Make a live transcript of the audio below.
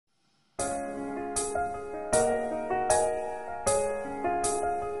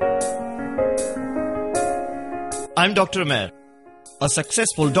I'm Dr. Amer, a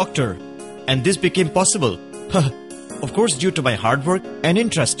successful doctor, and this became possible, of course, due to my hard work and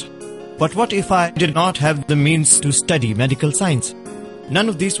interest. But what if I did not have the means to study medical science? None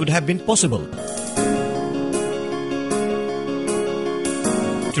of these would have been possible.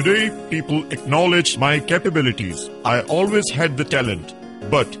 Today, people acknowledge my capabilities. I always had the talent,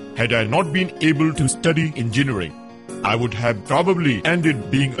 but had I not been able to study engineering, I would have probably ended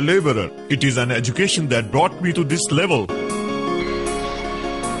being a laborer. It is an education that brought me to this level.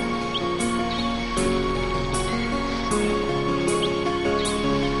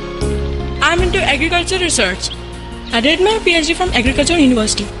 I'm into agriculture research. I did my PhD from Agriculture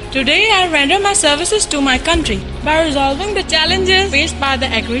University. Today, I render my services to my country by resolving the challenges faced by the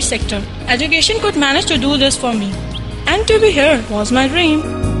agri sector. Education could manage to do this for me. And to be here was my dream.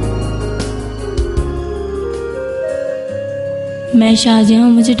 मैं शाहजहां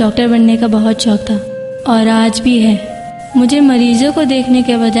हूँ, मुझे doctor बनने का बहुत शौक था और आज भी है। मुझे मरीजों को देखने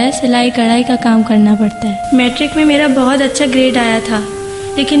के बजाय सिलाई कढ़ाई का काम करना पड़ता है। मैट्रिक में मेरा बहुत अच्छा ग्रेड आया था,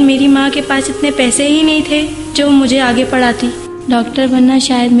 लेकिन मेरी माँ के पास इतने पैसे ही नहीं थे जो मुझे आगे पढ़ाती। डॉक्टर बनना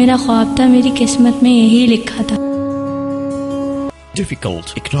शायद मेरा ख्वाब था, मेरी किस्मत में यही लिखा था।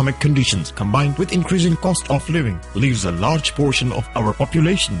 Difficult economic conditions combined with increasing cost of living leaves a large portion of our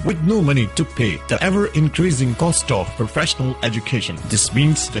population with no money to pay the ever-increasing cost of professional education. This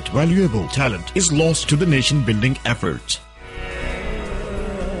means that valuable talent is lost to the nation-building efforts.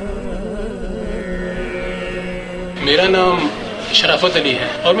 मेरा नाम शराफत अली है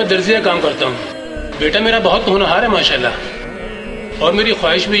और मैं दर्जी का काम करता हूँ। बेटा मेरा बहुत होनहार है माशाल्लाह, और मेरी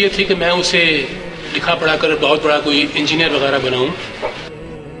ख्वाहिश भी ये थी कि मैं उसे लिखा पढ़ा कर बहुत बड़ा कोई इंजीनियर वगैरह बनाऊं,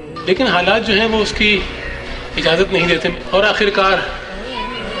 लेकिन हालात जो हैं वो उसकी इजाज़त नहीं देते और आखिरकार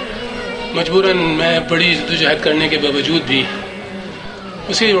मजबूरन मैं बड़ी जद्दोजहद करने के बावजूद भी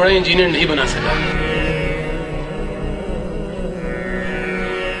उसे बड़ा इंजीनियर नहीं बना सका।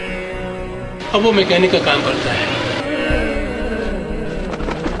 अब वो मैकेनिक का काम करता है।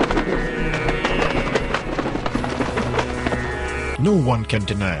 No one can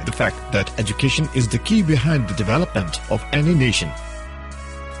deny the fact that education is the key behind the development of any nation.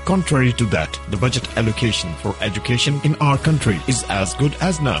 Contrary to that, the budget allocation for education in our country is as good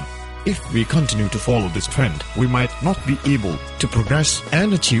as none. If we continue to follow this trend, we might not be able to progress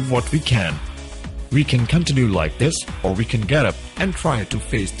and achieve what we can. We can continue like this, or we can get up and try to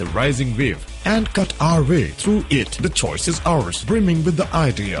face the rising wave and cut our way through it. The choice is ours, brimming with the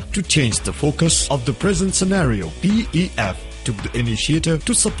idea to change the focus of the present scenario. PEF took the initiative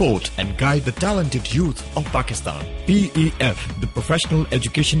to support and guide the talented youth of Pakistan. PEF, the Professional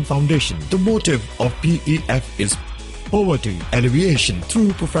Education Foundation. The motive of PEF is poverty alleviation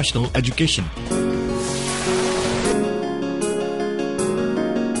through professional education.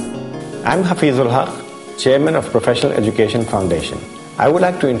 I'm Hafizul Haq, Chairman of Professional Education Foundation. I would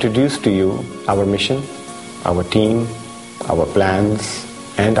like to introduce to you our mission, our team, our plans,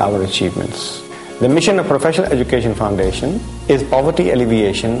 and our achievements. The mission of Professional Education Foundation is poverty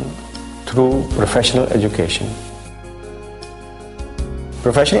alleviation through professional education.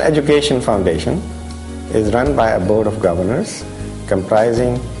 Professional Education Foundation is run by a board of governors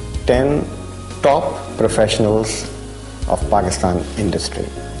comprising 10 top professionals of Pakistan industry.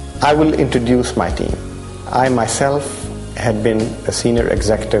 I will introduce my team. I myself had been a senior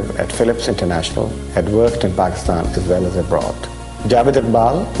executive at Philips International, had worked in Pakistan as well as abroad. Javed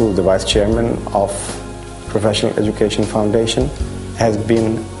Iqbal, who is the Vice Chairman of Professional Education Foundation, has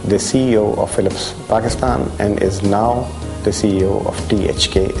been the CEO of Philips Pakistan and is now the CEO of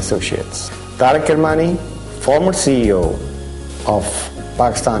THK Associates. Tariq Kirmani, former CEO of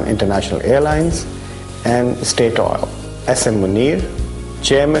Pakistan International Airlines and State Oil. SM Munir,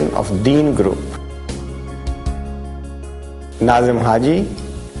 Chairman of Dean Group. Nazim Haji,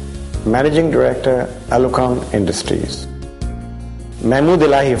 Managing Director, Alucon Industries. Mahmood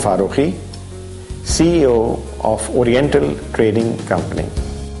Elahi Farooqi, CEO of Oriental Trading Company.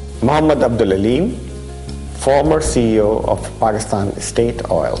 Muhammad Abdul Aleem, former CEO of Pakistan State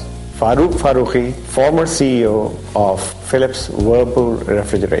Oil. Farooq Farooqi, former CEO of Philips Whirlpool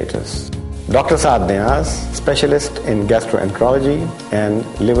Refrigerators. Dr. Saad Niaz, specialist in gastroenterology and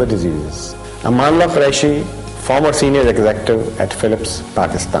liver diseases. Amanullah Qureshi, former senior executive at Philips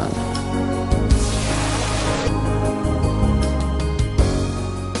Pakistan.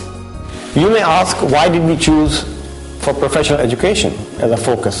 You may ask, why did we choose for professional education as a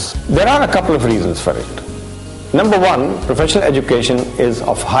focus? There are a couple of reasons for it. Number one, professional education is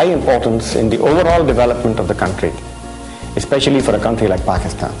of high importance in the overall development of the country, especially for a country like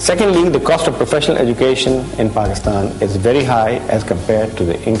Pakistan. Secondly, the cost of professional education in Pakistan is very high as compared to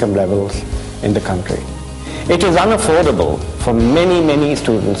the income levels in the country. It is unaffordable for many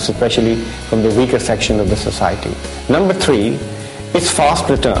students, especially from the weaker section of the society. Number 3, it's fast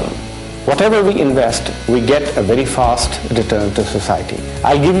return. Whatever we invest, we get a very fast return to society.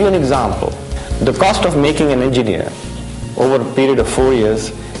 I'll give you an example. The cost of making an engineer over a period of 4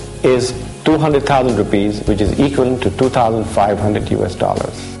 years is 200,000 rupees, which is equivalent to $2,500 US.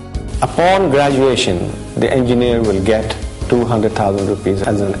 Upon graduation, the engineer will get 200,000 rupees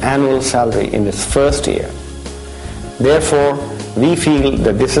as an annual salary in his first year. Therefore, we feel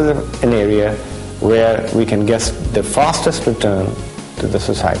that this is an area where we can get the fastest return to the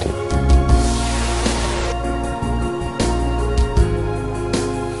society.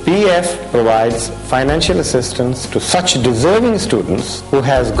 PEF provides financial assistance to such deserving students who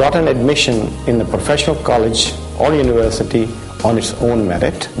has got an admission in a professional college or university on its own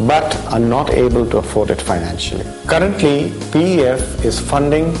merit but are not able to afford it financially. Currently, PEF is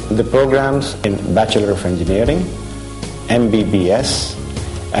funding the programs in Bachelor of Engineering, MBBS,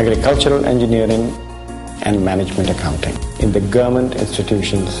 Agricultural Engineering and Management Accounting in the government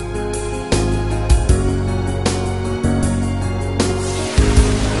institutions.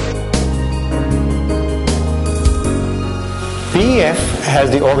 PEF has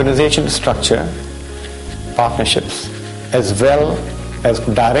the organization structure, partnerships, as well as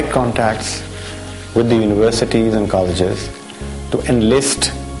direct contacts with the universities and colleges to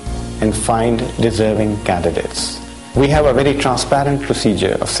enlist and find deserving candidates. We have a very transparent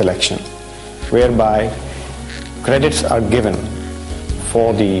procedure of selection whereby credits are given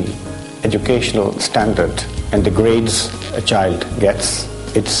for the educational standard and the grades a child gets.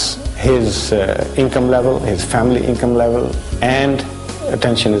 It's his income level, his family income level, and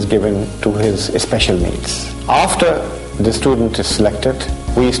attention is given to his special needs. After the student is selected,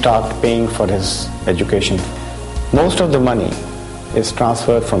 we start paying for his education. Most of the money is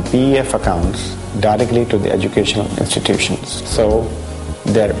transferred from PEF accounts directly to the educational institutions. So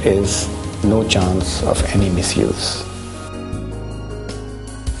there is no chance of any misuse.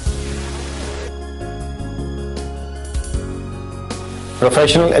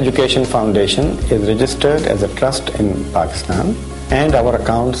 Professional Education Foundation is registered as a trust in Pakistan, and our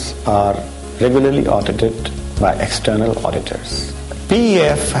accounts are regularly audited by external auditors.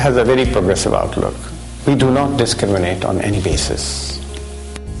 PEF has a very progressive outlook. We do not discriminate on any basis.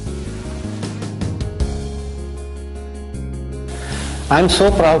 I'm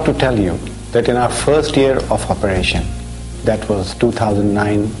so proud to tell you that in our first year of operation, that was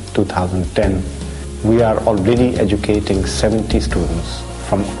 2009-2010, we are already educating 70 students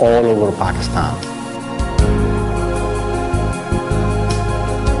from all over Pakistan.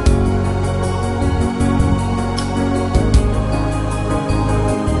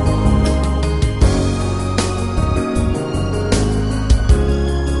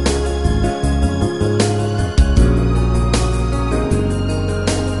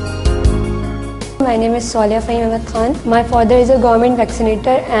 My name is Solia Fahim Ahmed Khan. My father is a government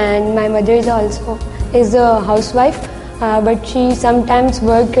vaccinator and my mother is also a housewife, but she sometimes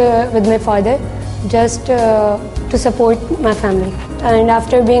works with my father just to support my family. And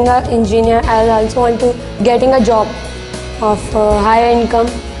after being an engineer, I also want to getting a job of higher income,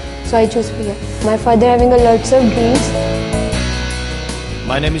 so I choose PEF. My father having a lots of dreams.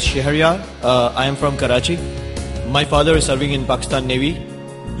 My name is Shehryar. I am from Karachi. My father is serving in Pakistan Navy.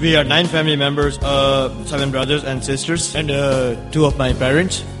 We are 9 family members, 7 brothers and sisters, and 2 of my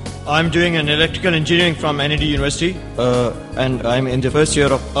parents. I'm doing an electrical engineering from NED University, and I'm in the first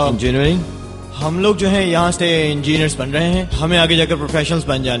year of engineering. हम लोग जो हैं यहाँ से engineers बन रहे हैं, हमें आगे जाकर प्रोफेशनल्स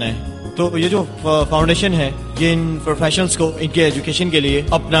बन जाना है। तो ये जो फाउंडेशन है, ये इन प्रोफेशनल्स को इनके एजुकेशन के लिए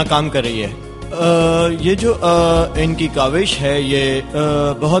अपना काम कर रही है। ये जो इनकी काविश है, ये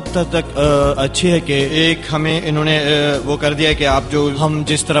बहुत हद तक अच्छी है कि एक हमें इन्होंने वो कर दिया है कि आप जो हम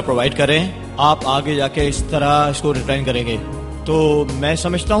जिस तरह प्रोवाइड करें, आप आगे जाके इस तरह इसको रिटर्न करेंगे। तो मैं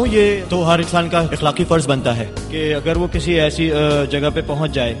समझता हूँ ये तो हर इंसान का इखलाकी फर्ज बनता है कि अगर वो किसी ऐसी जगह पे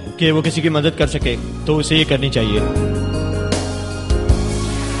पहुँच जाए कि वो किसी की मदद कर सके, तो उसे ये करनी चाहिए।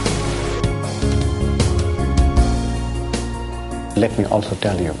 Let me also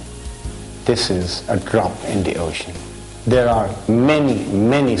tell you, this is a drop in the ocean. There are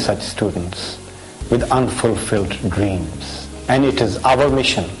many such students with unfulfilled dreams, and it is our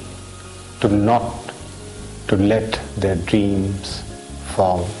mission to not to let their dreams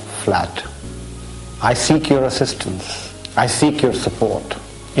fall flat. I seek your assistance. I seek your support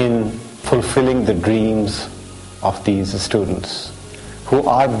in fulfilling the dreams of these students who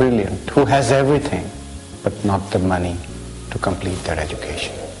are brilliant, who has everything, but not the money to complete their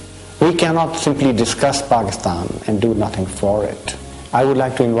education. We cannot simply discuss Pakistan and do nothing for it. I would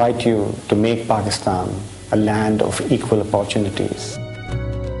like to invite you to make Pakistan a land of equal opportunities.